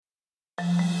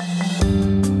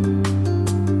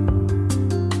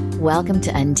Welcome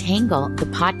to Untangle, the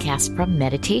podcast from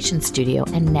Meditation Studio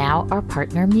and now our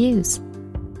partner Muse.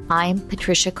 I'm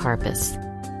Patricia Karpus.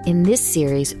 In this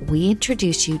series, we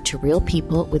introduce you to real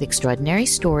people with extraordinary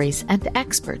stories and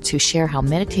experts who share how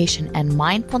meditation and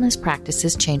mindfulness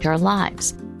practices change our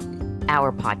lives.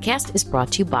 Our podcast is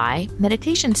brought to you by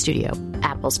Meditation Studio,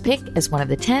 Apple's pick as one of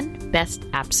the 10 best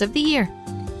apps of the year.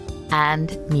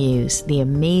 And Muse, the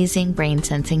amazing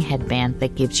brain-sensing headband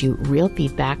that gives you real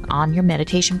feedback on your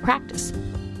meditation practice.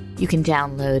 You can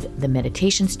download the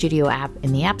Meditation Studio app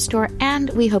in the App Store, and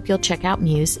we hope you'll check out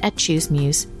Muse at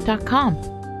choosemuse.com.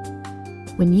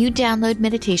 When you download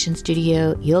Meditation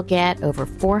Studio, you'll get over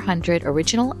 400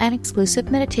 original and exclusive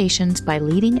meditations by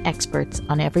leading experts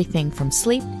on everything from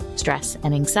sleep, stress,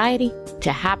 and anxiety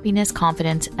to happiness,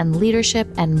 confidence, and leadership,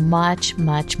 and much,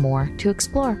 much more to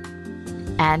explore.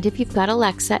 And if you've got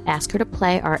Alexa, ask her to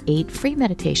play our 8 free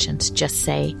meditations. Just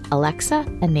say, Alexa,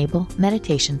 enable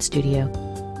Meditation Studio.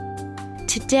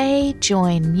 Today,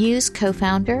 join Muse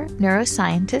co-founder,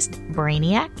 neuroscientist,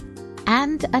 Brainiac,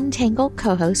 and Untangle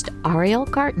co-host Ariel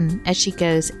Garten as she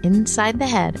goes inside the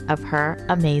head of her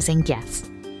amazing guest.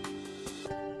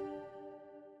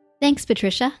 Thanks,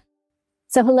 Patricia.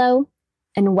 So hello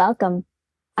and welcome.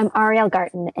 I'm Ariel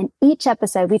Garten, and each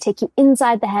episode we take you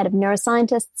inside the head of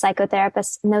neuroscientists,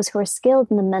 psychotherapists, and those who are skilled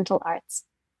in the mental arts.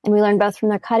 And we learn both from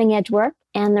their cutting-edge work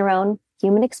and their own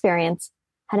human experience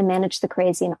how to manage the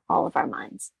crazy in all of our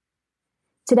minds.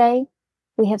 Today,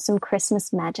 we have some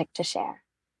Christmas magic to share.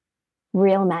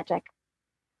 Real magic.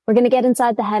 We're going to get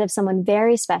inside the head of someone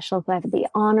very special who I've had the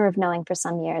honor of knowing for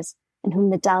some years and whom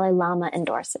the Dalai Lama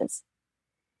endorses.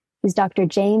 He's Dr.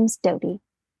 James Doty.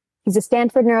 He's a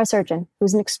Stanford neurosurgeon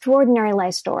who's an extraordinary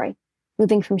life story,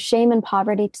 moving from shame and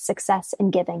poverty to success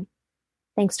and giving,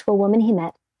 thanks to a woman he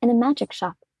met in a magic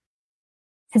shop.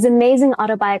 His amazing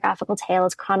autobiographical tale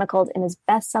is chronicled in his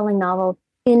best-selling novel,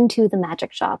 Into the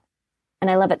Magic Shop,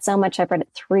 and I love it so much I've read it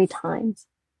 3 times.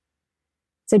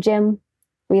 So Jim,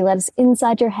 will you let us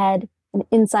inside your head and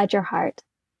inside your heart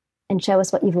and show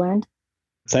us what you've learned?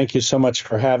 Thank you so much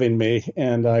for having me,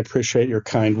 and I appreciate your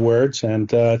kind words,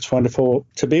 and it's wonderful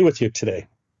to be with you today.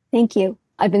 Thank you.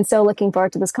 I've been so looking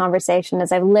forward to this conversation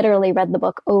as I've literally read the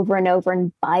book over and over,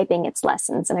 imbibing its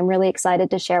lessons, and I'm really excited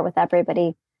to share with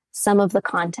everybody some of the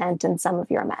content and some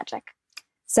of your magic.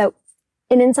 So,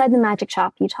 in Inside the Magic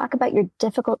Shop, you talk about your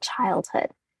difficult childhood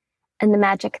and the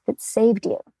magic that saved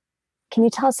you. Can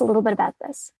you tell us a little bit about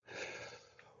this?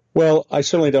 Well, I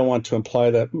certainly don't want to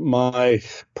imply that my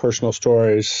personal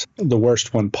story is the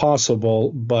worst one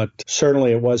possible, but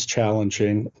certainly it was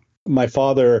challenging. My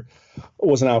father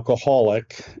was an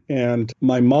alcoholic, and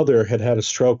my mother had had a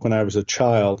stroke when I was a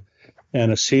child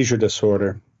and a seizure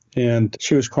disorder, and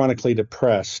she was chronically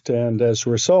depressed. And as a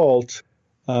result,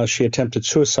 she attempted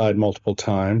suicide multiple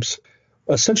times.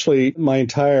 Essentially, my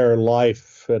entire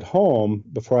life at home,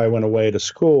 before I went away to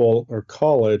school or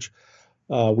college,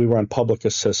 we were on public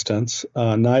assistance.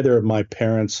 Neither of my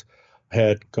parents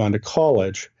had gone to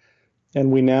college.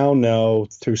 And we now know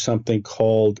through something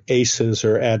called ACEs,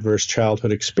 or adverse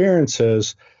childhood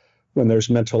experiences, when there's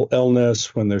mental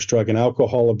illness, when there's drug and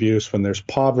alcohol abuse, when there's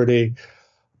poverty,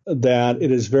 that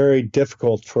it is very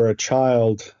difficult for a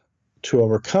child to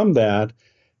overcome that.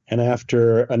 And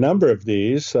after a number of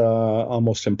these,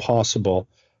 almost impossible.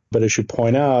 But as you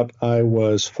point out, I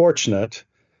was fortunate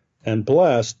and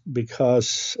blessed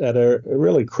because at a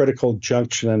really critical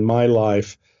junction in my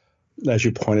life, as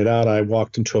you pointed out, I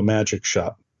walked into a magic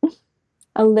shop.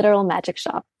 A literal magic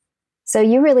shop. So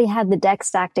you really had the deck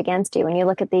stacked against you. When you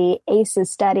look at the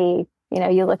ACEs study,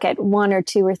 you look at 1 or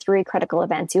 2 or 3 critical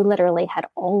events, you literally had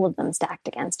all of them stacked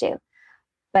against you.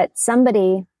 But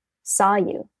somebody saw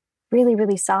you, really,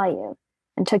 really saw you,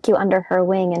 and took you under her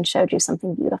wing and showed you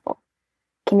something beautiful.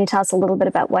 Can you tell us a little bit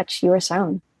about what you were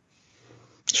shown?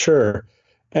 Sure.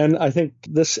 And I think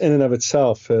this in and of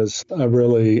itself is a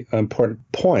really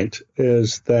important point,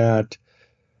 is that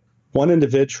one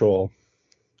individual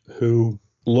who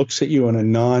looks at you in a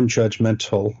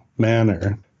non-judgmental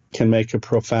manner can make a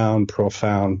profound,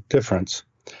 profound difference.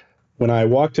 When I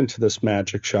walked into this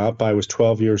magic shop, I was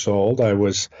 12 years old. I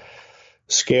was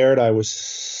scared. I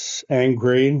was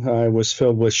angry. I was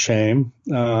filled with shame.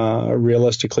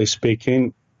 Realistically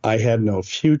speaking, I had no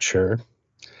future.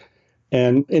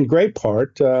 And in great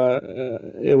part,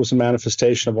 it was a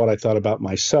manifestation of what I thought about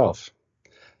myself.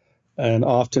 And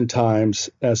oftentimes,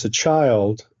 as a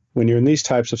child, when you're in these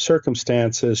types of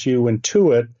circumstances, you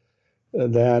intuit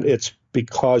that it's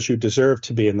because you deserve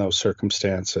to be in those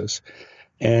circumstances.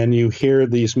 And you hear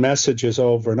these messages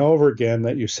over and over again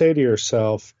that you say to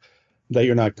yourself that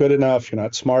you're not good enough, you're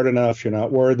not smart enough, you're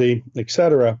not worthy,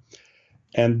 etc.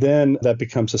 And then that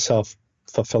becomes a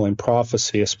self-fulfilling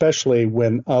prophecy, especially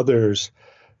when others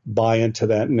buy into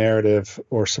that narrative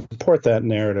or support that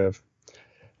narrative.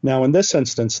 Now, in this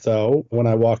instance, though, when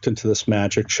I walked into this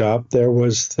magic shop, there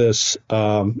was this,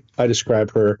 I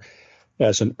describe her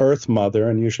as an earth mother,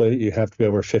 and usually you have to be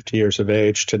over 50 years of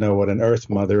age to know what an earth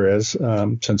mother is,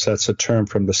 since that's a term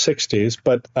from the 60s.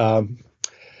 But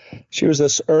she was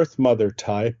this earth mother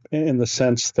type in the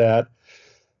sense that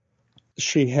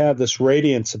she had this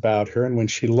radiance about her, and when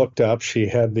she looked up, she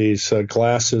had these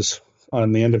glasses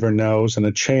on the end of her nose and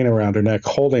a chain around her neck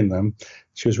holding them.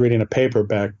 She was reading a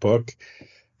paperback book,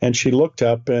 and she looked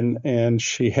up, and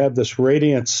she had this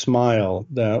radiant smile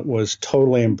that was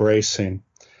totally embracing.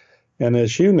 And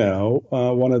as you know,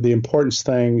 one of the important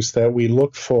things that we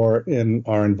look for in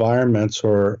our environments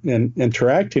or in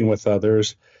interacting with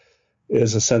others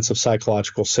is a sense of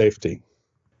psychological safety.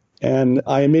 And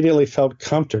I immediately felt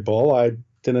comfortable. I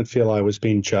didn't feel I was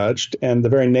being judged. And the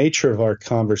very nature of our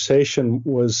conversation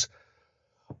was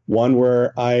one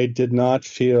where I did not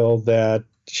feel that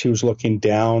she was looking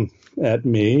down at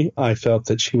me. I felt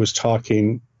that she was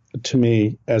talking to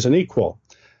me as an equal,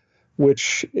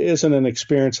 which isn't an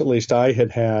experience at least I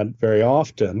had had very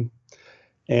often.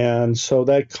 And so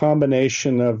that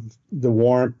combination of the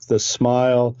warmth, the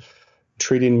smile,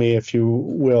 treating me, if you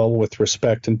will, with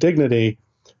respect and dignity,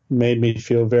 made me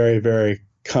feel very, very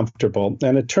comfortable.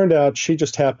 And it turned out she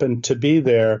just happened to be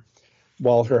there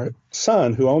while her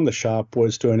son, who owned the shop,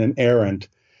 was doing an errand.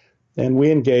 And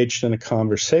we engaged in a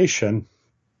conversation.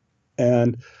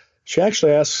 And she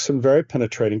actually asked some very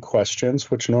penetrating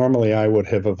questions, which normally I would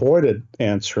have avoided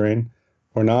answering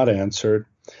or not answered.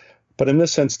 But in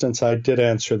this instance, I did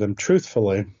answer them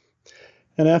truthfully.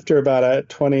 And after about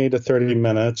 20 to 30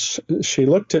 minutes, she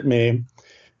looked at me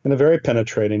in a very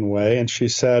penetrating way, and she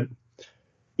said,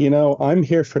 I'm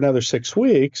here for another 6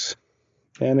 weeks,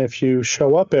 and if you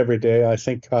show up every day, I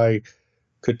think I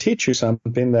could teach you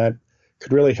something that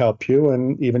could really help you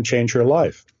and even change your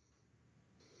life.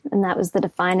 And that was the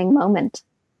defining moment.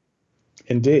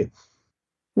 Indeed.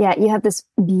 Yeah, you have this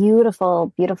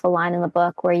beautiful, beautiful line in the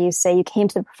book where you say you came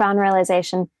to the profound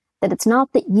realization that it's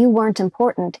not that you weren't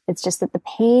important, it's just that the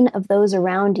pain of those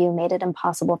around you made it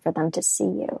impossible for them to see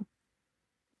you.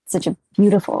 Such a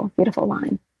beautiful, beautiful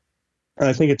line.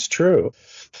 I think it's true.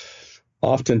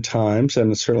 Oftentimes,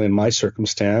 and certainly in my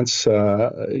circumstance,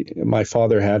 my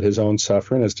father had his own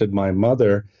suffering, as did my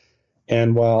mother.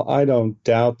 And while I don't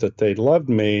doubt that they loved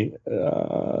me,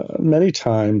 many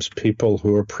times people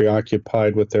who are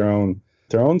preoccupied with their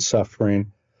own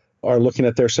suffering are looking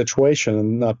at their situation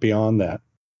and not beyond that,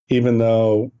 even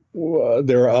though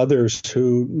there are others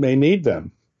who may need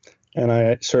them. And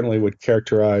I certainly would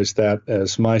characterize that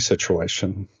as my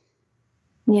situation.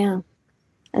 Yeah.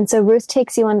 And so Ruth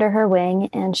takes you under her wing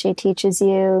and she teaches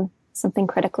you something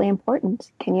critically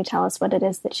important. Can you tell us what it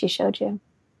is that she showed you?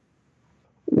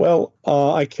 Well,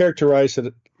 I characterize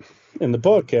it in the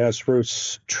book as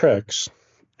Ruth's tricks.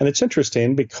 And it's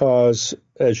interesting because,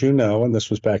 as you know, and this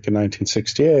was back in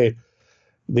 1968,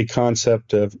 the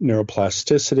concept of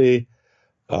neuroplasticity,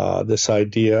 this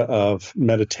idea of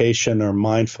meditation or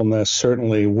mindfulness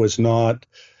certainly was not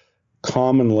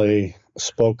commonly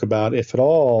spoke about, if at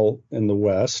all, in the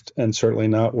West, and certainly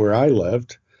not where I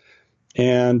lived.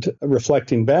 And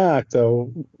reflecting back,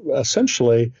 though,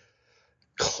 essentially,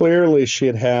 clearly she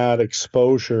had had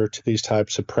exposure to these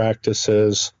types of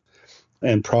practices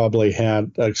and probably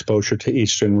had exposure to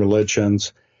Eastern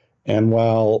religions. And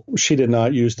while she did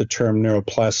not use the term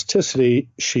neuroplasticity,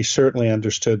 she certainly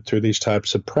understood through these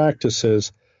types of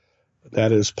practices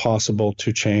that it is possible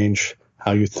to change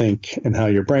how you think and how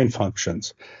your brain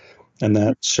functions. And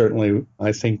that certainly,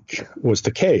 I think, was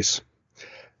the case.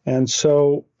 And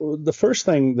so the first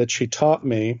thing that she taught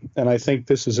me, and I think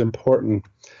this is important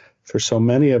for so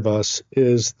many of us,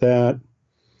 is that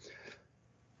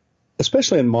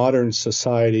especially in modern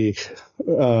society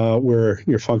where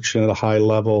you're functioning at a high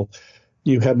level,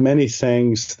 you have many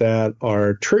things that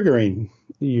are triggering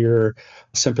your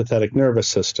sympathetic nervous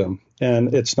system.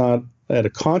 And it's not at a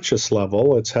conscious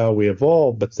level, it's how we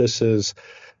evolve, but this is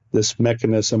this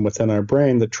mechanism within our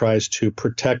brain that tries to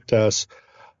protect us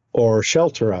or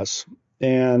shelter us.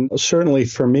 And certainly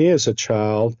for me as a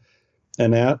child,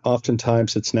 and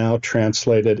oftentimes it's now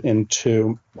translated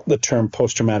into the term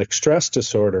post-traumatic stress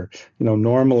disorder.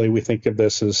 Normally we think of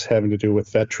this as having to do with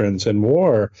veterans and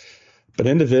war, but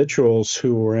individuals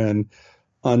who were in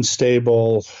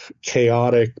unstable,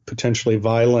 chaotic, potentially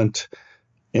violent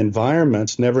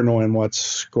environments, never knowing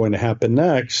what's going to happen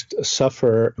next,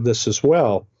 suffer this as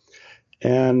well.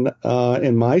 And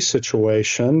in my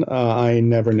situation, I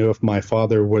never knew if my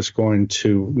father was going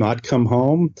to not come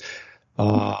home.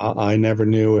 I never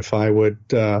knew if I would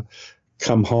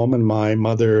come home and my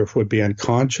mother would be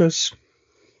unconscious.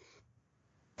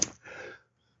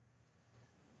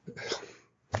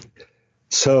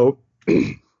 So,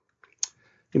 you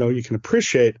can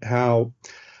appreciate how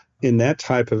in that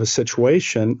type of a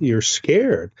situation, you're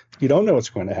scared. You don't know what's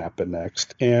going to happen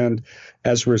next. And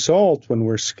as a result, when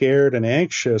we're scared and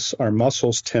anxious, our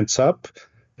muscles tense up.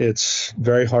 It's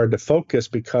very hard to focus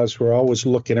because we're always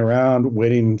looking around,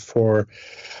 waiting for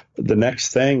the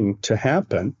next thing to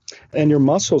happen. And your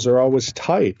muscles are always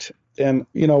tight. And,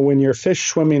 when you're fish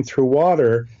swimming through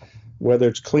water, whether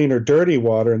it's clean or dirty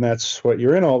water, and that's what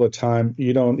you're in all the time,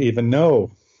 you don't even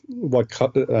know what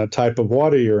type of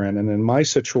water you're in. And in my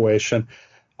situation,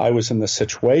 I was in the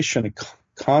situation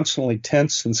constantly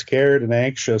tense and scared and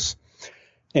anxious,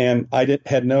 and I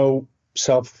had no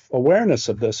self-awareness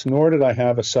of this, nor did I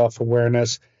have a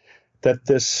self-awareness that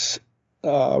this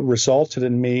resulted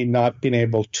in me not being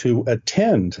able to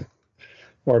attend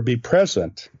or be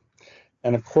present.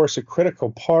 And of course, a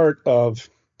critical part of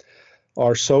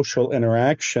our social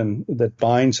interaction that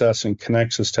binds us and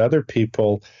connects us to other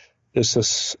people is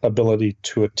this ability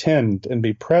to attend and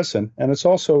be present. And it's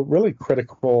also really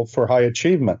critical for high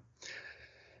achievement.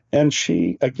 And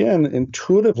she, again,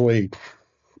 intuitively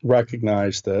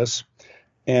recognized this.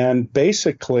 And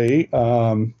basically,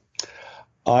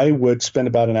 I would spend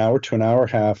about an hour to an hour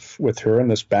and a half with her in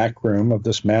this back room of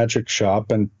this magic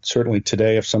shop. And certainly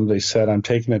today, if somebody said, I'm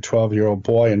taking a 12-year-old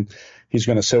boy and he's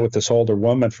going to sit with this older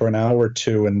woman for an hour or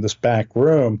two in this back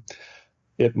room,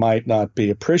 it might not be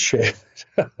appreciated.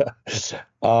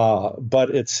 But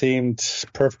it seemed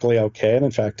perfectly okay. And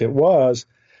in fact, it was.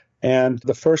 And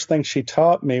the first thing she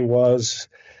taught me was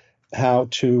how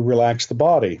to relax the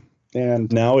body.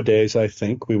 And nowadays, I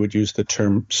think we would use the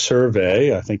term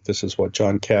survey. I think this is what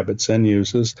John Kabat-Zinn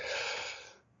uses.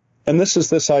 And this is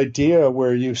this idea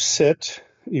where you sit,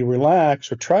 you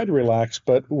relax or try to relax,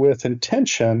 but with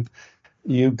intention,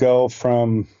 you go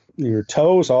from your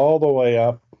toes all the way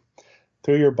up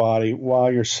through your body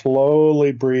while you're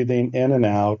slowly breathing in and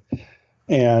out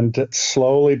and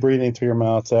slowly breathing through your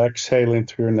mouth, exhaling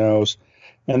through your nose.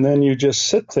 And then you just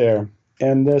sit there,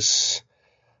 and this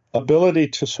ability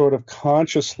to sort of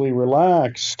consciously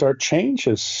relax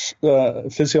changes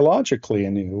physiologically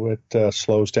in you. It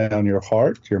slows down your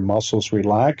heart, your muscles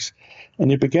relax,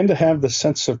 and you begin to have the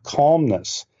sense of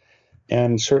calmness.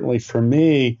 And certainly for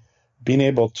me, being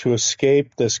able to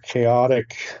escape this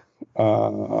chaotic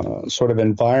sort of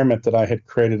environment that I had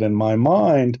created in my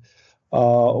mind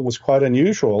was quite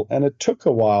unusual. And it took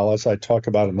a while, as I talk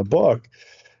about in the book.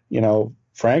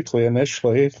 Frankly,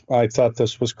 initially, I thought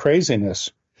this was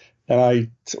craziness. And I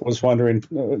was wondering,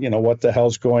 what the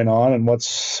hell's going on and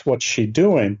what's she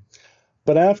doing?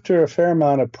 But after a fair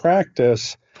amount of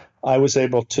practice, I was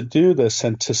able to do this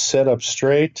and to sit up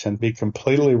straight and be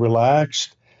completely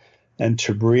relaxed and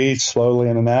to breathe slowly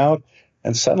in and out.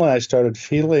 And suddenly I started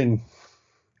feeling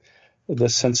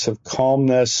this sense of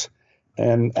calmness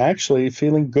and actually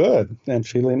feeling good and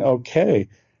feeling okay.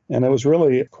 And it was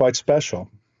really quite special.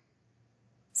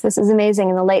 So this is amazing.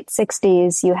 In the late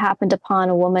 60s, you happened upon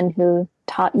a woman who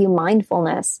taught you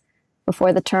mindfulness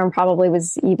before the term probably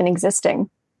was even existing.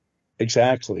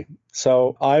 Exactly.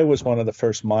 So I was one of the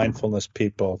first mindfulness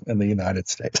people in the United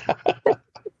States.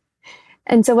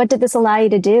 And so what did this allow you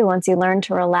to do once you learned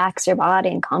to relax your body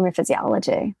and calm your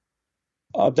physiology?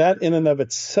 That in and of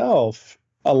itself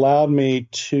allowed me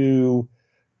to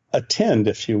attend,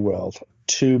 if you will,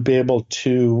 to be able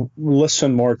to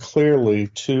listen more clearly,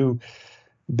 to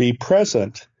be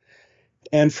present.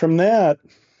 And from that,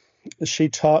 she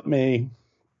taught me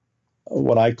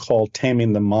what I call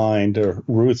taming the mind, or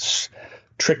Ruth's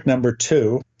trick number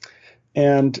 2.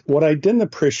 And what I didn't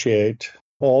appreciate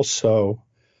also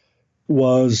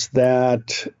was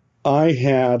that I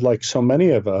had, like so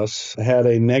many of us, had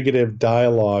a negative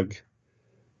dialogue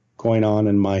going on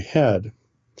in my head.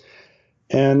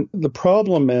 And the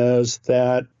problem is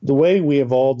that the way we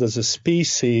evolved as a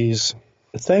species,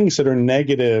 things that are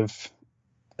negative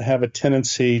have a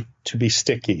tendency to be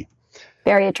sticky.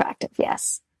 Very attractive,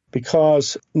 yes.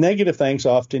 Because negative things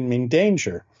often mean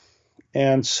danger.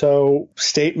 And so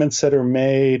statements that are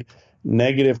made,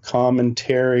 negative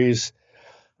commentaries,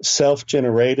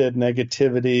 self-generated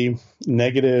negativity,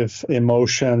 negative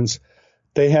emotions,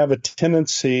 they have a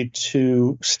tendency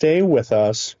to stay with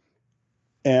us.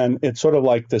 And it's sort of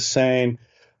like the saying,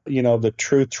 the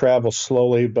truth travels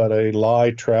slowly, but a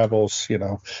lie travels,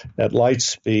 at light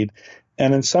speed.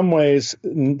 And in some ways,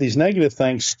 these negative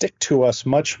things stick to us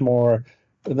much more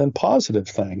than positive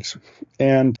things.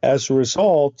 And as a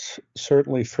result,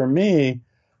 certainly for me,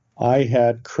 I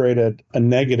had created a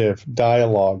negative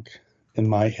dialogue in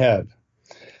my head.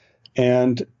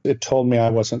 And it told me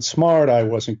I wasn't smart, I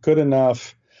wasn't good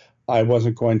enough, I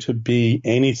wasn't going to be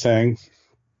anything,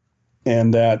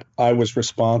 and that I was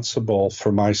responsible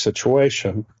for my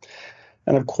situation.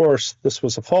 And of course, this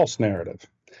was a false narrative.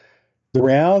 The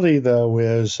reality, though,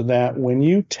 is that when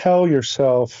you tell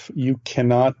yourself you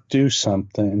cannot do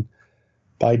something,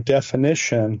 by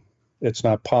definition, it's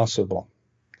not possible.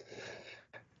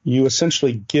 You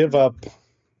essentially give up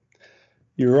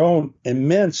your own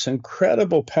immense,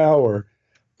 incredible power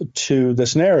to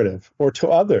this narrative or to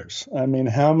others. I mean,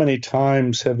 how many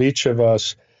times have each of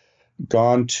us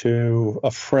gone to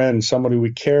a friend, somebody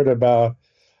we cared about,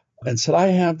 and said, I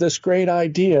have this great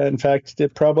idea. In fact,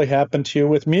 it probably happened to you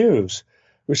with Muse.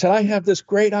 We said, I have this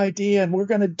great idea, and we're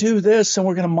going to do this, and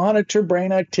we're going to monitor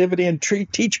brain activity and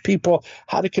teach people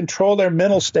how to control their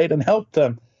mental state and help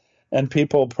them. And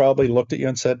people probably looked at you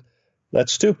and said,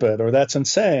 that's stupid, or that's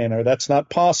insane, or that's not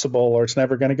possible, or it's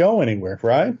never going to go anywhere,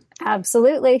 right?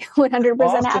 Absolutely.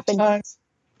 100% happened.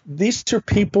 These are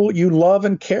people you love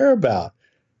and care about.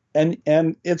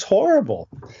 And it's horrible,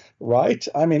 right?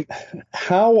 I mean,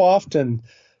 how often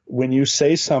when you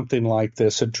say something like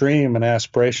this, a dream, an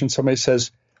aspiration, somebody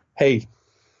says, hey,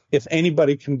 if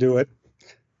anybody can do it,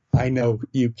 I know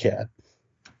you can.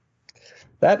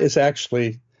 That is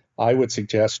actually, I would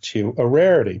suggest to you, a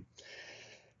rarity.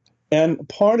 And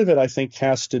part of it, I think,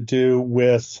 has to do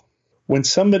with when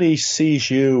somebody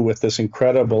sees you with this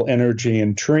incredible energy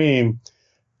and dream,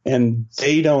 and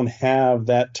they don't have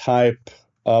that type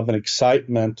of an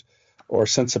excitement or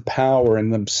sense of power in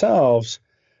themselves,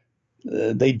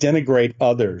 they denigrate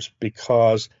others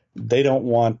because they don't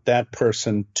want that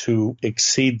person to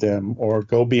exceed them or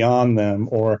go beyond them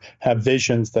or have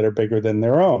visions that are bigger than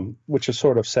their own, which is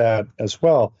sort of sad as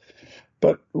well.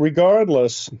 But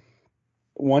regardless,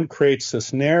 one creates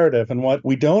this narrative, and what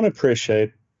we don't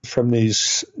appreciate from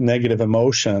these negative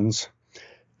emotions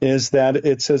is that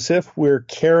it's as if we're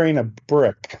carrying a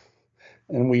brick,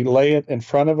 and we lay it in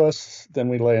front of us, then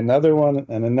we lay another one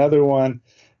and another one.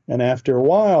 And after a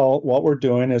while, what we're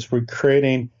doing is we're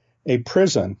creating a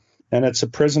prison. And it's a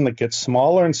prison that gets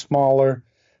smaller and smaller.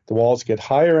 The walls get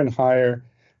higher and higher,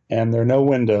 and there are no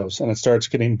windows, and it starts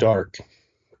getting dark.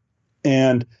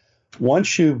 And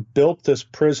once you've built this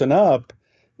prison up,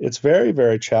 it's very,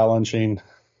 very challenging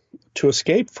to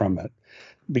escape from it,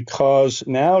 because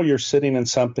now you're sitting in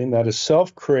something that is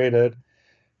self-created,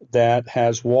 that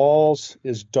has walls,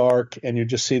 is dark, and you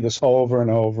just see this over and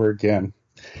over again.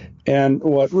 And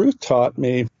what Ruth taught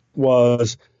me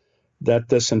was that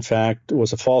this, in fact,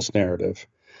 was a false narrative,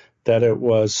 that it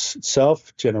was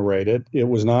self-generated, it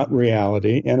was not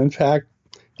reality, and in fact,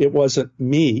 it wasn't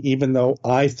me, even though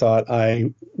I thought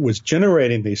I was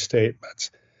generating these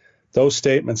statements. Those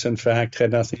statements, in fact,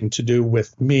 had nothing to do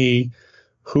with me,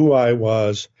 who I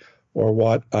was, or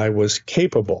what I was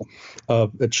capable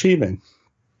of achieving.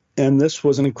 And this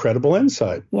was an incredible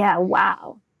insight. Yeah,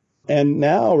 wow. And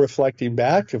now, reflecting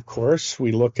back, of course,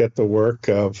 we look at the work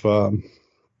of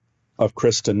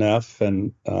Krista Neff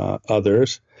and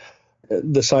others,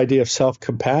 this idea of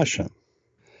self-compassion,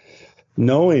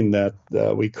 knowing that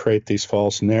we create these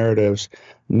false narratives,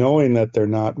 knowing that they're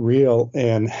not real,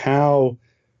 and how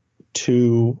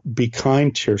to be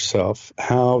kind to yourself,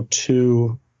 how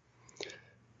to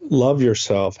love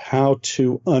yourself, how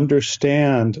to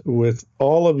understand with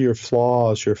all of your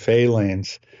flaws, your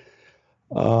failings,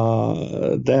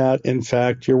 that, in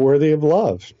fact, you're worthy of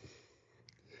love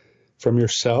from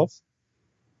yourself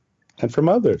and from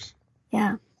others.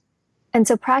 Yeah. And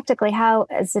so practically, how,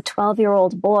 as a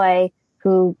 12-year-old boy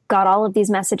who got all of these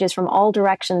messages from all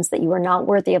directions that you were not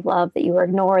worthy of love, that you were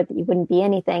ignored, that you wouldn't be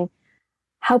anything,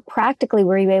 how practically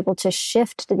were you able to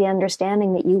shift to the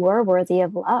understanding that you were worthy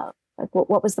of love? Like,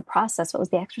 what was the process? What was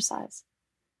the exercise?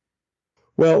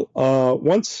 Well,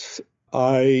 once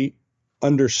I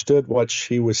understood what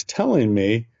she was telling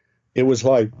me, it was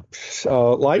like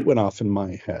light went off in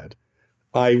my head.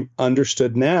 I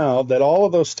understood now that all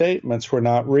of those statements were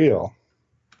not real.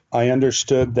 I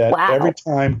understood that every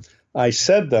time I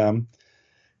said them,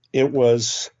 it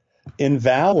was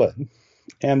invalid,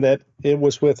 and that it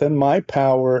was within my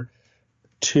power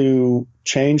to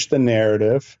change the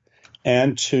narrative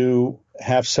and to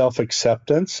have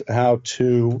self-acceptance, how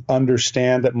to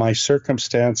understand that my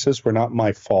circumstances were not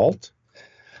my fault.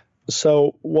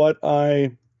 So what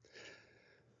I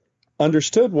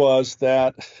understood was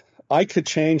that I could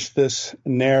change this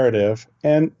narrative.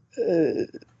 And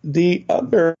the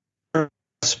other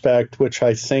aspect, which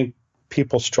I think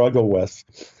people struggle with,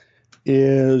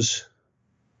 is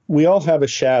we all have a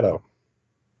shadow.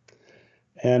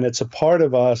 And it's a part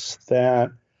of us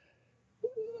that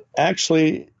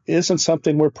actually isn't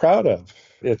something we're proud of.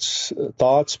 It's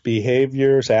thoughts,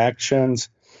 behaviors, actions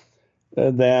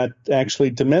that actually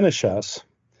diminish us.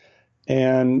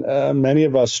 And many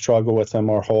of us struggle with them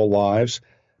our whole lives.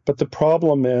 But the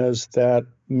problem is that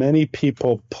many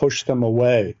people push them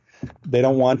away. They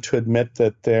don't want to admit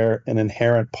that they're an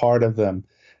inherent part of them.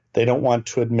 They don't want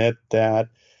to admit that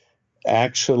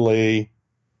actually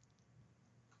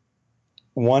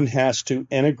one has to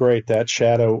integrate that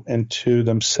shadow into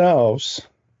themselves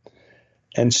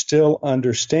and still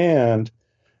understand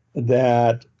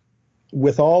that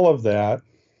with all of that,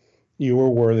 you are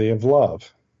worthy of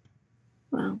love.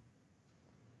 Wow.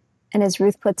 And as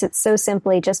Ruth puts it so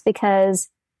simply, just because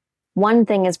one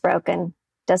thing is broken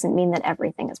doesn't mean that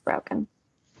everything is broken.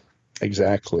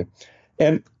 Exactly.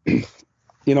 And,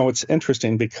 it's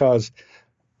interesting because,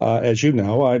 as you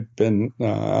know, I've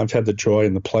had the joy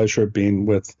and the pleasure of being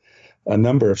with a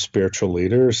number of spiritual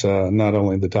leaders, not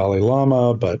only the Dalai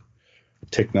Lama, but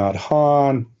Thich Nhat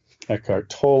Hanh, Eckhart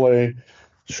Tolle,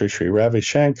 Sri Sri Ravi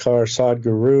Shankar,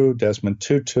 Sadhguru, Desmond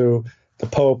Tutu, the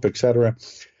Pope, etc.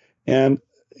 And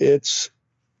it's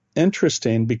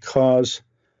interesting because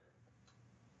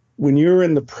when you're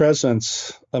in the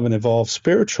presence of an evolved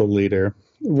spiritual leader,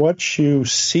 what you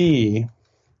see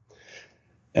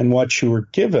and what you were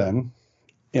given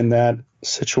in that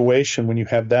situation when you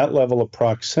have that level of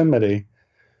proximity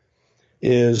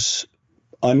is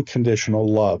unconditional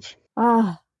love.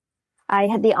 Oh, I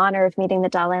had the honor of meeting the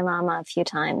Dalai Lama a few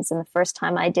times. And the first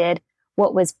time I did,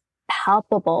 what was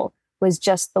palpable was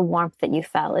just the warmth that you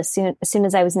felt. As soon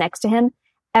as I was next to him,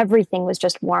 everything was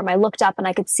just warm. I looked up and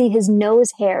I could see his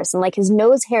nose hairs, and like his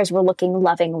nose hairs were looking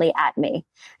lovingly at me.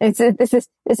 It's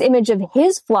this image of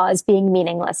his flaws being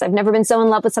meaningless. I've never been so in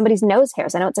love with somebody's nose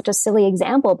hairs. I know it's such a silly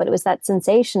example, but it was that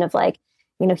sensation of like,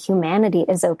 humanity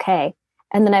is okay.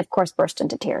 And then I, of course, burst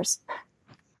into tears.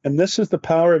 And this is the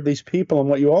power of these people. And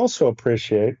what you also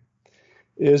appreciate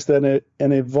is that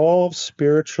an evolved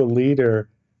spiritual leader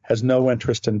has no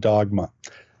interest in dogma.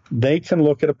 They can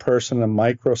look at a person in a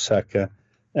microsecond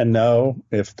and know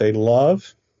if they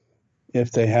love,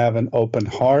 if they have an open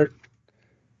heart,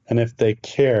 and if they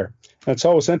care. And it's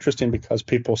always interesting because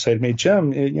people say to me,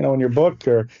 Jim, in your book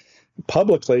or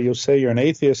publicly, you'll say you're an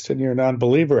atheist and you're a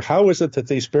non-believer. How is it that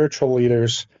these spiritual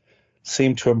leaders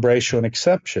seem to embrace you and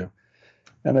accept you?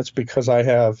 And it's because I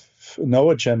have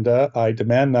no agenda, I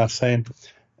demand nothing,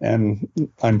 and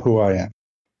I'm who I am.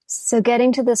 So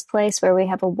getting to this place where we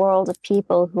have a world of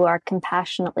people who are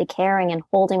compassionately caring and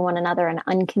holding one another in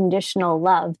unconditional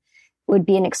love would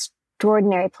be an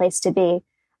extraordinary place to be.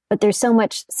 But there's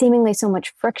seemingly so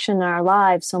much friction in our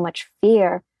lives, so much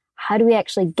fear. How do we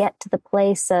actually get to the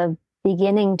place of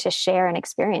beginning to share and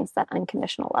experience that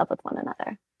unconditional love with one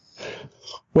another?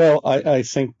 Well, I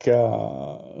think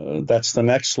that's the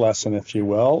next lesson, if you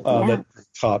will, that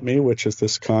taught me, which is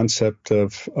this concept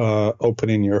of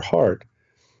opening your heart.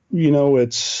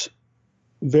 It's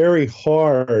very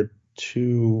hard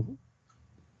to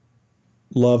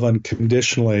love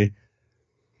unconditionally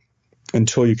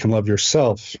until you can love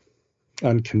yourself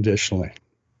unconditionally,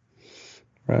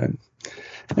 right?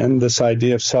 And this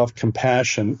idea of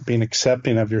self-compassion, being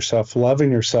accepting of yourself,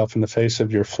 loving yourself in the face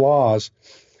of your flaws,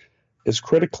 is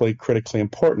critically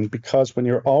important, because when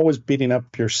you're always beating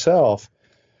up yourself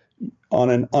on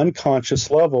an unconscious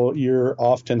level, you're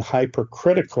often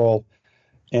hypercritical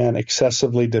and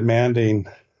excessively demanding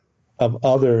of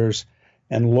others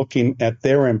and looking at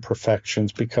their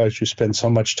imperfections because you spend so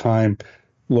much time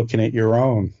looking at your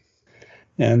own.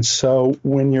 And so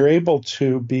when you're able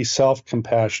to be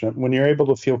self-compassionate, when you're able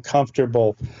to feel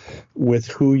comfortable with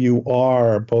who you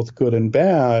are, both good and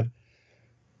bad,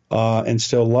 and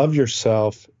still love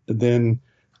yourself, then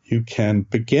you can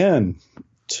begin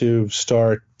to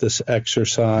start this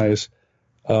exercise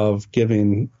of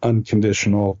giving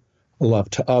unconditional love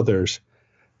to others.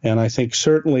 And I think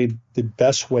certainly the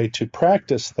best way to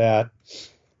practice that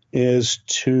is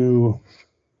to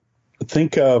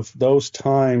think of those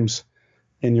times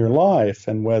in your life,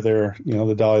 and whether,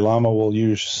 the Dalai Lama will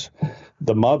use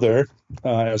the mother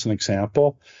as an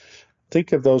example.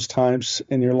 Think of those times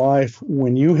in your life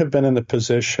when you have been in a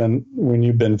position, when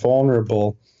you've been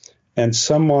vulnerable, and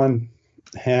someone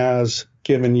has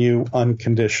given you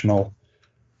unconditional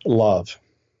love.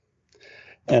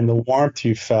 And the warmth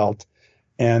you felt,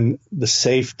 and the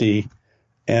safety,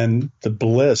 and the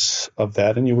bliss of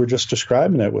that. And you were just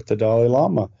describing it with the Dalai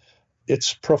Lama.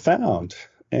 It's profound.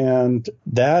 And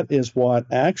that is what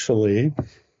actually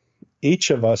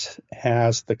each of us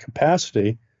has the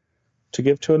capacity to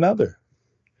give to another.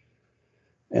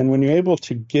 And when you're able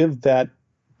to give that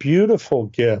beautiful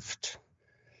gift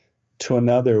to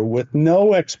another with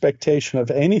no expectation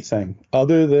of anything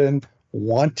other than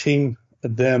wanting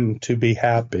them to be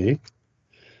happy,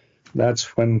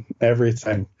 that's when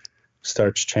everything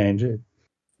starts changing.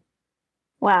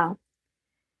 Wow.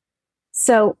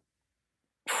 So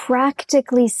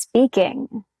practically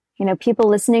speaking, people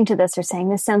listening to this are saying,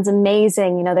 this sounds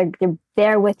amazing. They're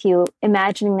there with you,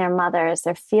 imagining their mothers,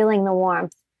 they're feeling the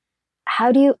warmth.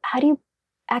 How do you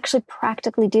actually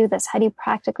practically do this? How do you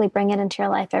practically bring it into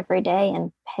your life every day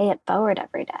and pay it forward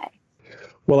every day?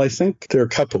 Well, I think there are a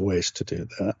couple ways to do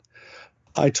that.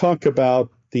 I talk about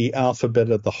the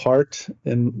alphabet of the heart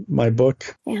in my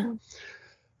book. Yeah.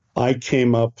 I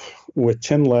came up with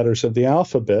 10 letters of the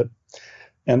alphabet,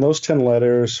 and those 10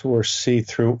 letters were C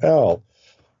through L.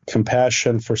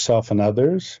 Compassion for self and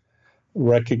others,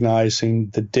 recognizing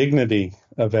the dignity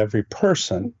of every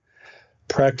person,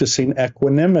 practicing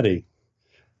equanimity,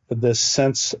 this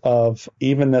sense of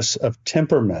evenness of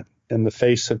temperament in the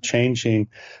face of changing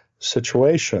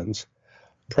situations,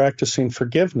 practicing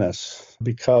forgiveness,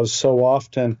 because so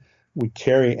often we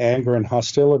carry anger and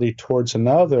hostility towards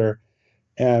another,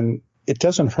 and it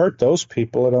doesn't hurt those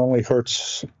people, it only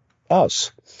hurts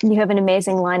us. You have an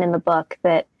amazing line in the book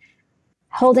that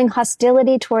holding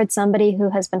hostility towards somebody who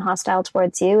has been hostile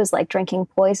towards you is like drinking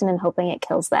poison and hoping it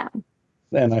kills them.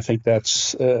 And I think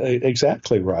that's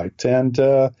exactly right. And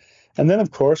then,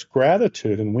 of course,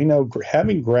 gratitude. And we know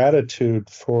having gratitude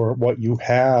for what you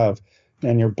have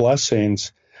and your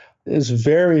blessings is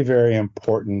very, very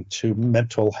important to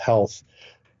mental health.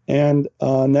 And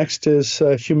next is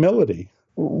humility,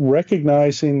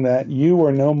 recognizing that you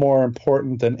are no more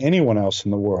important than anyone else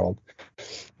in the world.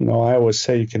 I always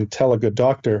say you can tell a good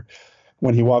doctor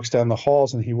when he walks down the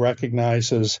halls and he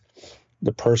recognizes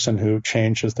the person who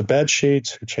changes the bed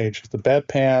sheets, who changes the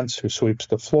bedpans, who sweeps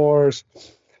the floors.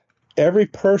 Every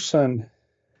person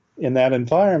in that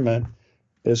environment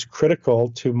is critical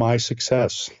to my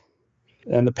success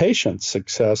and the patient's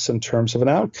success in terms of an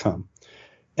outcome.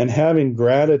 And having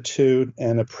gratitude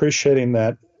and appreciating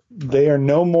that they are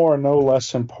no more, no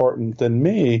less important than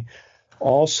me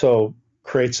also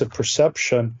creates a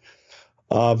perception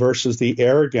versus the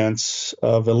arrogance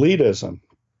of elitism.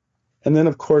 And then,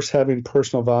 of course, having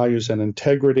personal values and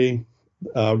integrity,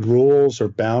 rules or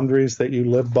boundaries that you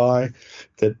live by,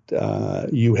 that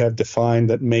you have defined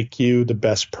that make you the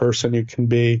best person you can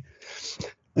be.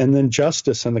 And then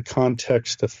justice in the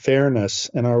context of fairness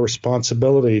and our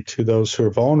responsibility to those who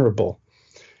are vulnerable.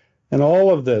 And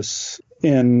all of this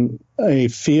in a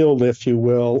field, if you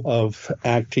will, of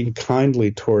acting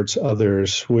kindly towards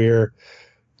others, where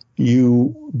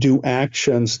you do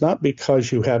actions not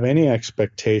because you have any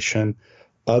expectation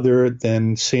other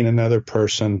than seeing another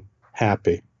person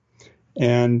happy.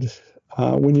 And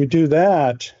when you do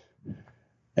that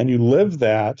and you live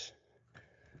that,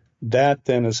 that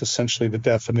then is essentially the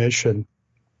definition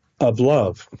of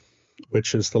love,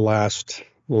 which is the last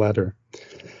letter.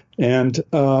 And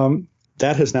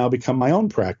that has now become my own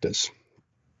practice.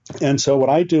 And so what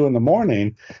I do in the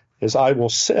morning is I will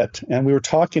sit, and we were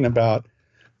talking about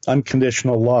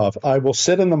unconditional love. I will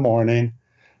sit in the morning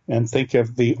and think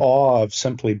of the awe of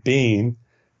simply being,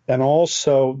 and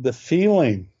also the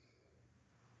feeling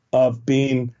of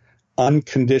being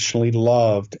unconditionally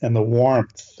loved and the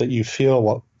warmth that you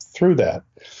feel through that.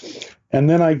 And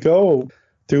then I go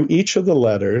through each of the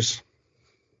letters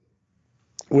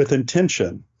with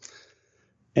intention.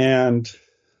 And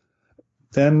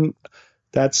then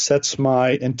that sets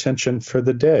my intention for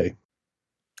the day.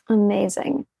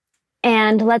 Amazing.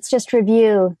 And let's just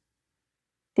review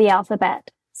the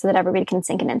alphabet so that everybody can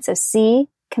sink it in. So C,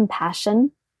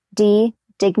 compassion. D,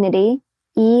 dignity.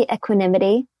 E,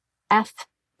 equanimity. F,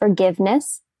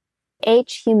 forgiveness.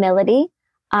 H, humility.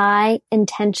 I,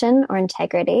 intention or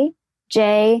integrity.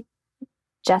 J,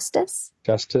 justice.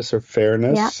 Justice or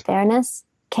fairness. Yeah, fairness.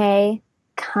 K,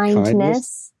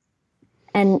 kindness.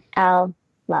 And L,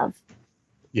 love.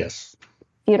 Yes.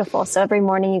 Beautiful. So every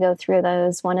morning you go through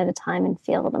those one at a time and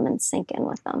feel them and sink in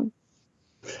with them.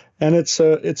 And it's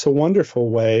a wonderful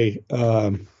way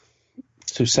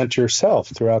to center yourself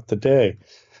throughout the day.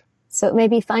 So it may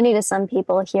be funny to some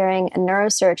people hearing a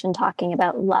neurosurgeon talking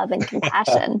about love and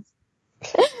compassion.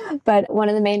 But one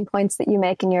of the main points that you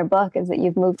make in your book is that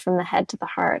you've moved from the head to the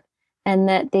heart, and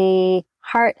that the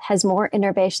heart has more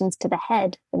innervations to the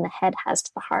head than the head has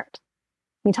to the heart.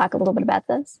 Can you talk a little bit about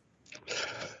this?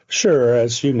 Sure.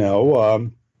 As you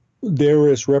know, there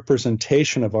is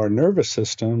representation of our nervous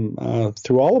system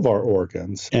through all of our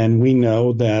organs. And we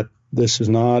know that this is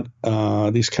not,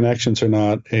 these connections are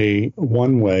not a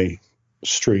one-way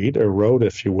street or road,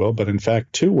 if you will, but in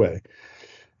fact two-way.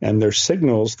 And there's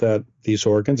signals that these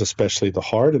organs, especially the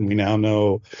heart, and we now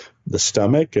know the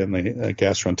stomach and the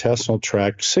gastrointestinal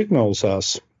tract signals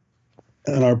us,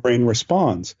 and our brain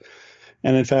responds.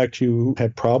 And in fact, you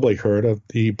had probably heard of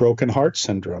the broken heart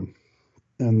syndrome.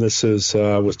 And this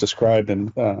was described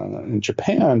in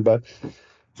Japan, but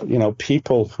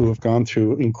people who have gone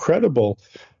through incredible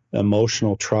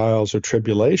emotional trials or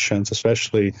tribulations,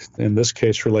 especially in this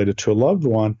case related to a loved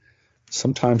one,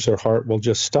 sometimes their heart will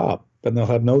just stop and they'll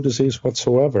have no disease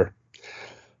whatsoever.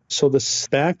 So this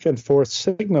back and forth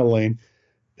signaling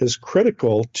is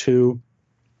critical to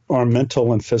our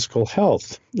mental and physical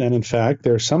health. And in fact,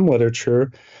 there's some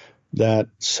literature that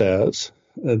says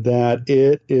that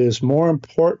it is more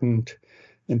important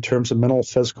in terms of mental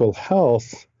physical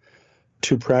health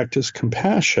to practice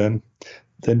compassion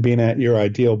than being at your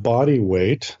ideal body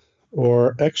weight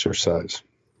or exercise.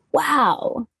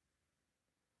 Wow.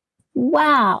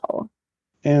 Wow.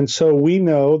 And so we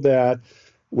know that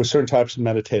with certain types of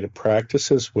meditative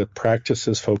practices, with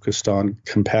practices focused on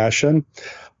compassion,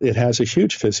 it has a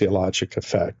huge physiologic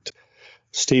effect.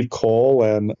 Steve Cole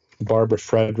and Barbara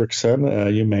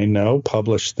Fredrickson, you may know,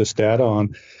 published this data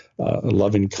on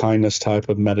loving kindness type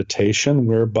of meditation,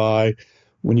 whereby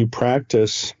when you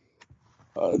practice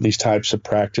these types of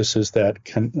practices that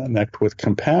connect with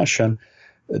compassion,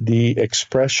 the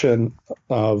expression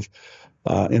of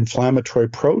inflammatory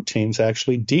proteins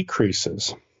actually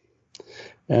decreases.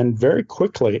 And very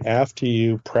quickly after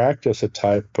you practice a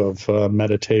type of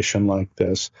meditation like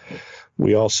this,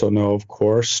 we also know, of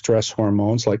course, stress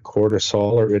hormones like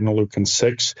cortisol or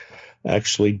interleukin-6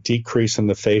 actually decrease in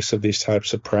the face of these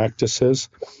types of practices.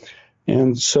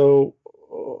 And so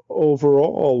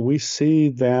overall, we see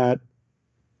that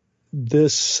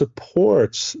this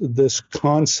supports this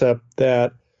concept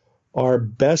that our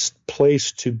best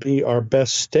place to be, our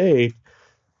best state,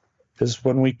 is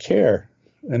when we care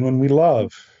and when we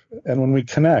love and when we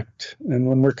connect and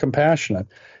when we're compassionate.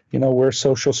 We're a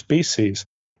social species.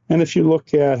 And if you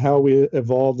look at how we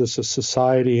evolved as a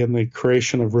society and the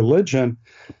creation of religion,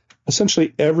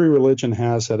 essentially every religion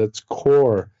has at its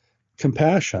core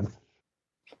compassion.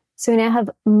 So we now have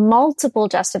multiple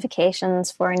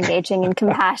justifications for engaging in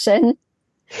compassion.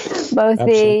 Both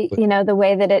the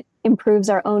way that it improves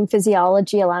our own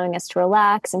physiology, allowing us to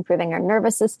relax, improving our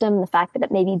nervous system, the fact that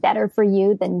it may be better for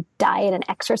you than diet and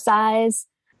exercise.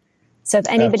 So if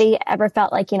anybody ever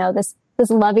felt like, this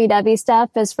lovey-dovey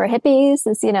stuff is for hippies,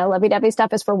 this, lovey-dovey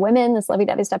stuff is for women, this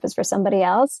lovey-dovey stuff is for somebody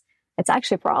else, it's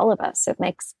actually for all of us. It's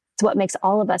what makes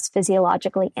all of us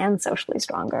physiologically and socially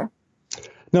stronger.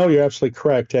 No, you're absolutely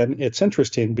correct. And it's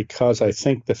interesting because I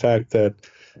think the fact that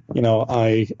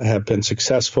I have been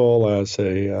successful as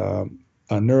a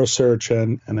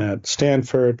neurosurgeon and at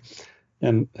Stanford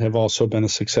and have also been a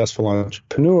successful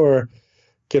entrepreneur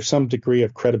gives some degree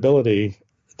of credibility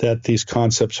that these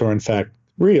concepts are in fact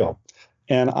real.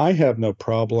 And I have no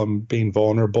problem being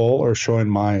vulnerable or showing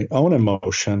my own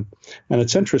emotion. And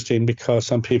it's interesting because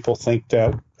some people think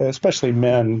that, especially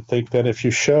men, think that if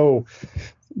you show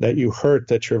that you hurt,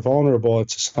 that you're vulnerable,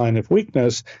 it's a sign of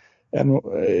weakness. And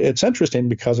it's interesting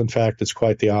because, in fact, it's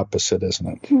quite the opposite, isn't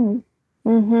it?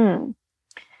 Mm-hmm.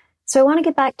 So I want to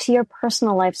get back to your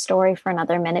personal life story for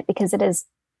another minute because it is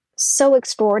so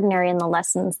extraordinary in the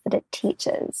lessons that it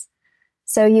teaches.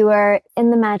 So you were in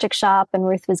the magic shop and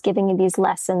Ruth was giving you these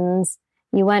lessons.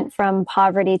 You went from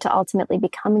poverty to ultimately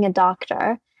becoming a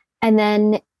doctor. And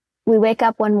then we wake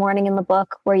up one morning in the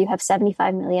book where you have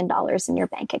 $75 million in your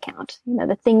bank account,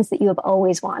 the things that you have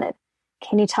always wanted.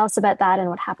 Can you tell us about that and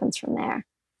what happens from there?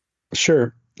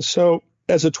 Sure. So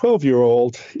as a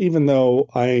 12-year-old, even though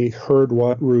I heard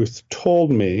what Ruth told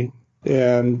me,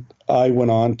 and I went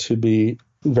on to be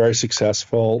very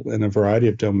successful in a variety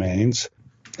of domains,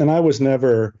 and I was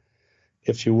never,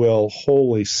 if you will,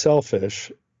 wholly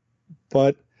selfish,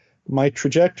 but my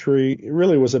trajectory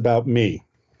really was about me.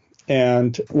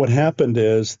 And what happened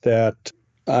is that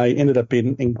I ended up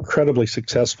being incredibly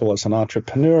successful as an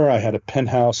entrepreneur. I had a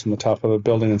penthouse in the top of a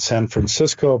building in San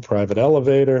Francisco, a private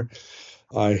elevator.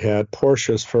 I had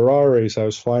Porsches, Ferraris. I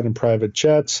was flying in private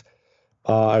jets.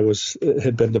 I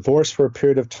had been divorced for a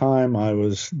period of time. I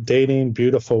was dating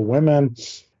beautiful women.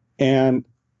 And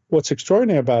what's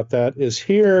extraordinary about that is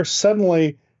here,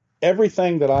 suddenly,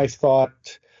 everything that I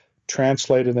thought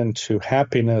translated into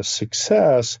happiness,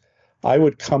 success, I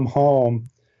would come home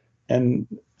and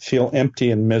feel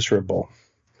empty and miserable.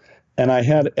 And I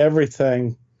had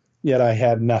everything, yet I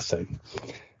had nothing.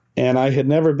 And I had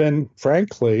never been,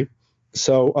 frankly,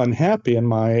 so unhappy in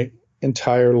my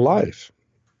entire life.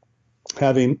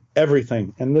 having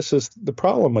everything. And this is the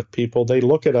problem with people. They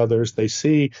look at others, they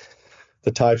see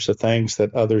the types of things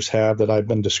that others have that I've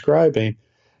been describing,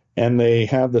 and they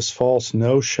have this false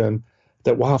notion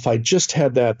that, wow, if I just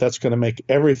had that, that's going to make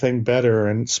everything better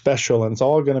and special, and it's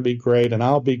all going to be great, and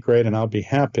I'll be great, and I'll be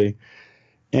happy.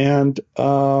 And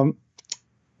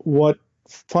what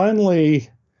finally,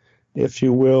 if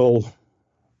you will,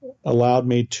 allowed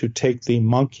me to take the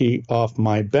monkey off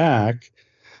my back,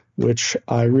 which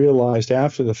I realized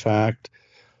after the fact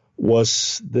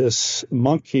was this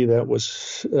monkey that was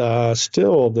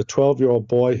still the 12-year-old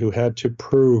boy who had to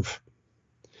prove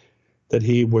that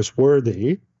he was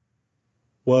worthy,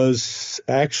 was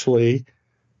actually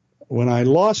when I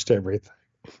lost everything.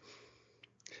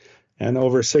 And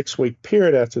over a 6-week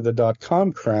period after the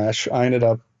dot-com crash, I ended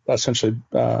up essentially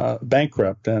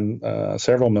bankrupt and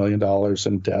several $1 million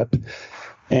in debt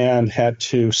and had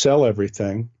to sell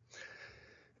everything.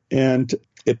 And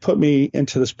it put me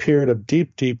into this period of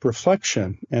deep, deep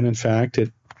reflection. And in fact,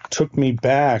 it took me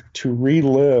back to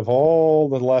relive all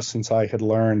the lessons I had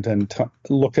learned and to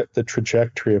look at the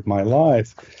trajectory of my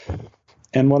life.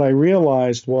 And what I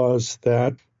realized was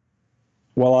that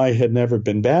while I had never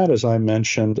been bad, as I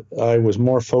mentioned, I was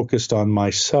more focused on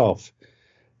myself.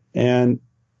 And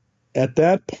at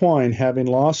that point, having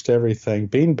lost everything,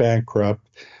 being bankrupt,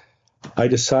 I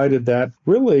decided that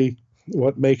really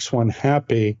what makes one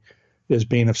happy is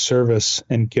being of service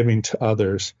and giving to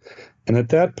others. And at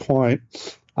that point,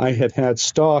 I had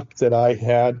stock that I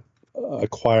had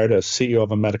acquired as CEO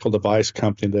of a medical device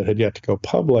company that had yet to go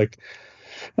public.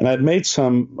 And I'd made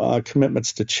some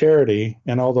commitments to charity.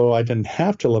 And although I didn't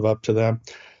have to live up to them,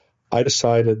 I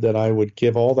decided that I would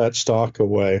give all that stock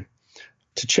away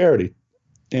to charity.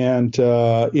 And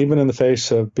even in the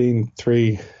face of being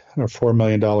 $3 or $4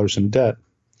 million in debt.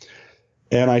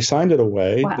 And I signed it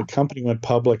away. Wow. The company went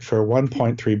public for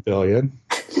 $1.3 billion.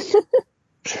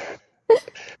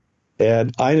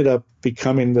 And I ended up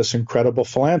becoming this incredible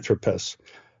philanthropist.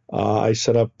 I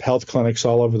set up health clinics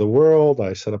all over the world.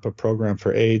 I set up a program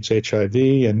for AIDS, HIV,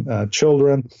 and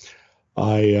children.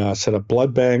 I set up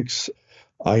blood banks.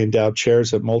 I endowed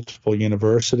chairs at multiple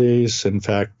universities. In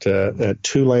fact, at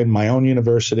Tulane, my own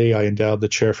university, I endowed the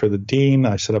chair for the dean.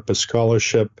 I set up a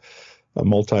scholarship, a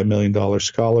multi-million-dollar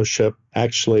scholarship,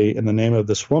 actually in the name of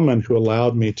this woman who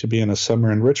allowed me to be in a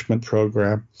summer enrichment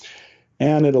program.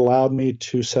 And it allowed me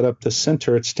to set up the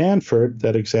center at Stanford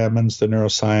that examines the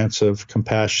neuroscience of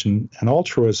compassion and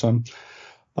altruism,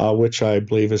 which I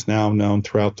believe is now known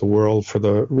throughout the world for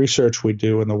the research we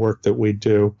do and the work that we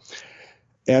do.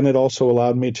 And it also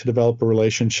allowed me to develop a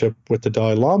relationship with the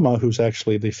Dalai Lama, who's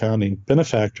actually the founding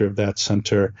benefactor of that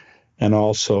center, and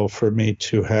also for me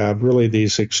to have really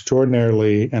these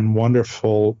extraordinarily and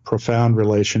wonderful, profound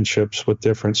relationships with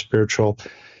different spiritual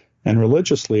and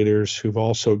religious leaders who've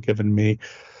also given me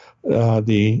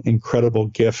the incredible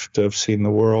gift of seeing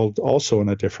the world also in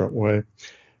a different way.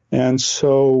 And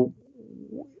so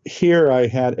here I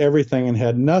had everything and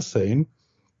had nothing.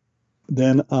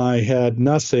 Then I had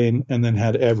nothing and then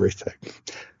had everything,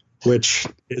 which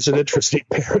is an interesting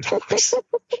paradox.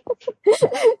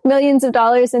 Millions of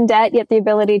dollars in debt, yet the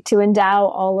ability to endow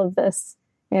all of this,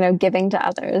 giving to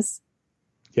others.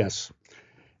 Yes.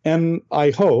 And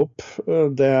I hope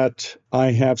that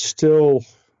I have still,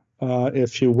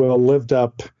 if you will, lived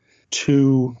up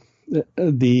to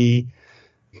the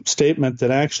statement that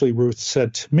actually Ruth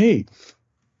said to me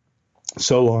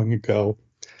so long ago,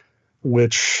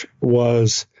 which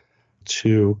was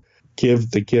to give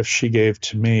the gift she gave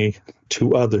to me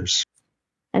to others.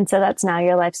 And so that's now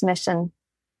your life's mission,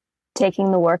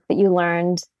 taking the work that you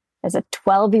learned as a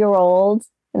 12-year-old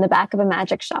in the back of a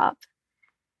magic shop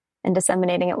and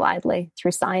disseminating it widely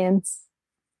through science,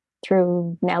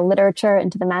 through now literature,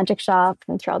 into the magic shop,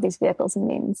 and through all these vehicles and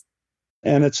means.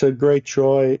 And it's a great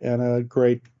joy and a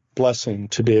great blessing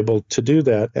to be able to do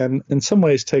that. And in some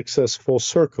ways takes us full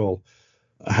circle,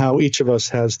 how each of us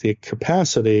has the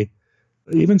capacity,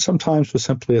 even sometimes with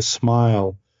simply a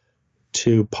smile,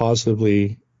 to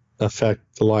positively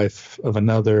affect the life of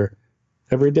another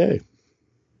every day.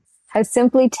 How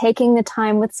simply taking the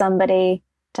time with somebody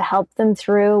to help them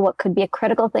through what could be a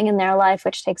critical thing in their life,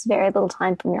 which takes very little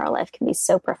time from your life, can be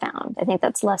so profound. I think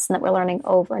that's a lesson that we're learning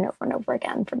over and over and over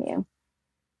again from you.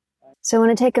 So I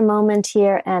want to take a moment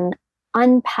here and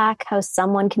unpack how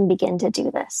someone can begin to do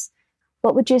this.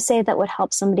 What would you say that would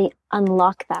help somebody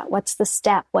unlock that? What's the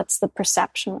step? What's the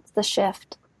perception? What's the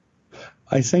shift?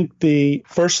 I think the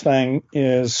first thing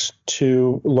is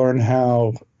to learn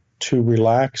how to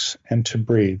relax and to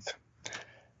breathe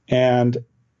and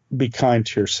be kind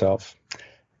to yourself.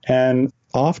 And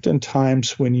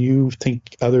oftentimes when you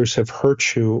think others have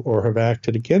hurt you or have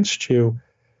acted against you,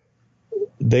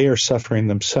 they are suffering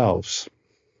themselves.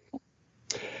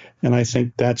 And I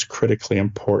think that's critically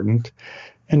important.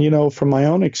 And, from my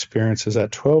own experience as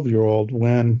that 12-year-old,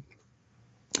 when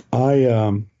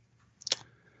I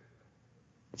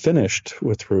finished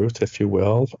with Ruth, if you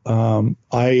will,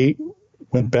 I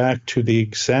went back to the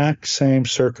exact same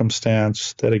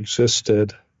circumstance that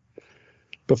existed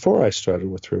before I started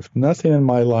with Ruth. Nothing in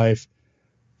my life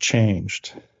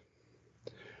changed.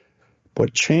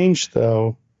 What changed,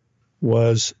 though,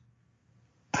 was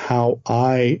how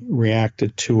I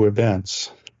reacted to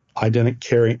events. I didn't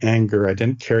carry anger. I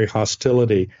didn't carry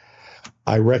hostility.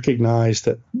 I recognized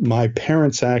that my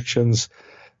parents' actions,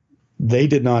 they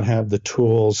did not have the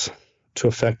tools to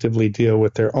effectively deal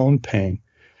with their own pain,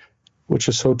 which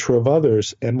is so true of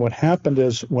others. And what happened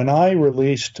is when I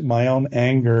released my own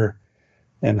anger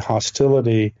and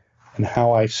hostility and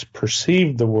how I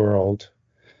perceived the world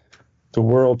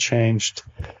changed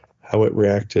how it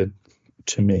reacted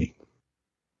to me.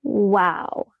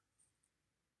 Wow.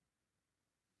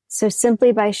 So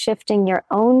simply by shifting your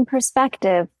own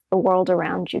perspective, the world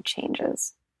around you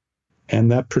changes.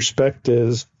 And that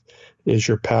perspective is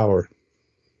your power.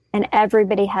 And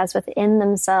everybody has within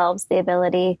themselves the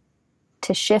ability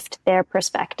to shift their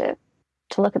perspective,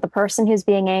 to look at the person who's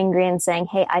being angry and saying,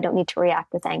 hey, I don't need to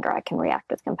react with anger. I can react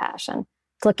with compassion.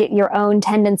 To look at your own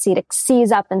tendency to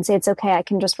seize up and say, it's okay, I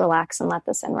can just relax and let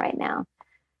this in right now.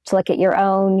 To look at your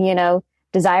own,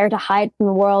 desire to hide from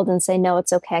the world and say, no,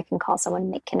 it's okay. I can call someone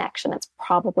and make connection. It's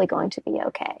probably going to be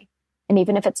okay. And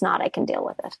even if it's not, I can deal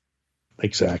with it.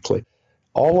 Exactly.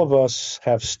 All of us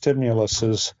have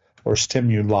stimuluses or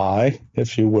stimuli,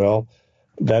 if you will,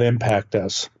 that impact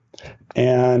us.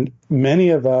 And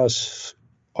many of us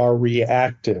are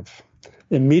reactive,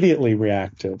 immediately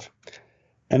reactive.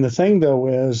 And the thing, though,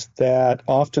 is that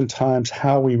oftentimes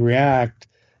how we react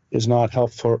is not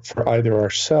helpful for either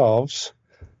ourselves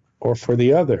or for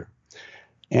the other.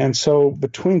 And so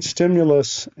between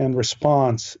stimulus and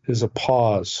response is a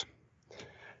pause.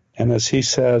 And as he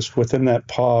says, within that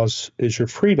pause is your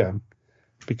freedom,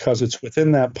 because it's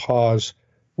within that pause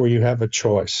where you have a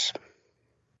choice.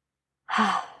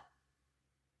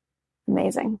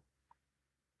 Amazing.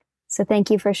 So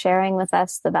thank you for sharing with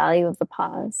us the value of the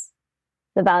pause,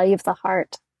 the value of the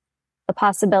heart, the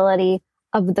possibility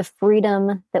of the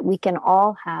freedom that we can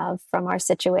all have from our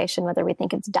situation, whether we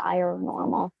think it's dire or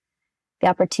normal, the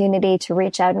opportunity to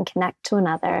reach out and connect to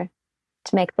another,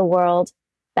 to make the world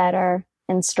better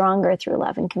and stronger through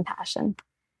love and compassion.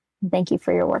 And thank you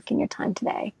for your work and your time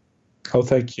today. Oh,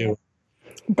 thank you.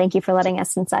 And thank you for letting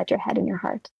us inside your head and your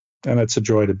heart. And it's a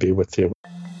joy to be with you.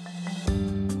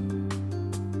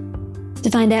 To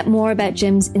find out more about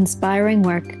Jim's inspiring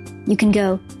work, you can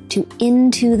go to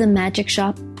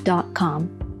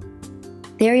intothemagicshop.com.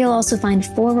 There you'll also find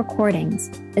 4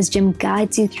 recordings as Jim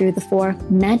guides you through the 4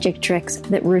 magic tricks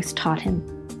that Ruth taught him.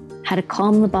 How to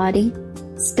calm the body,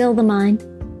 still the mind,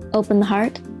 open the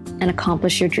heart, and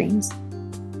accomplish your dreams.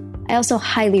 I also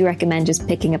highly recommend just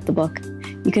picking up the book.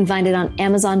 You can find it on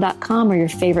Amazon.com or your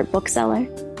favorite bookseller,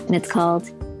 and it's called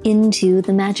Into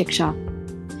the Magic Shop.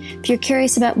 If you're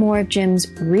curious about more of Jim's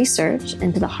research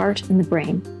into the heart and the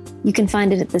brain, you can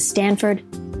find it at the Stanford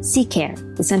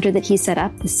CCARE, the center that he set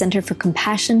up, the Center for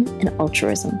Compassion and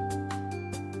Altruism.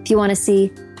 If you want to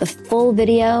see the full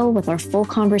video with our full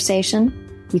conversation,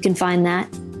 you can find that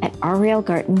at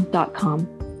arielgarten.com,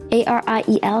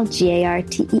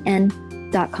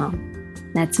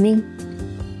 ARIELGARTEN.com. That's me.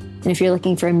 And if you're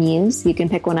looking for a muse, you can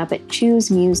pick one up at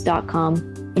choosemuse.com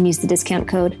and use the discount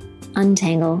code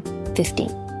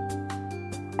UNTANGLE15.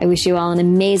 I wish you all an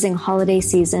amazing holiday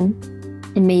season,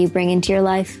 and may you bring into your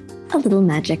life a little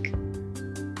magic.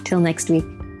 Till next week,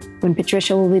 when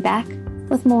Patricia will be back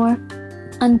with more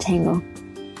Untangle.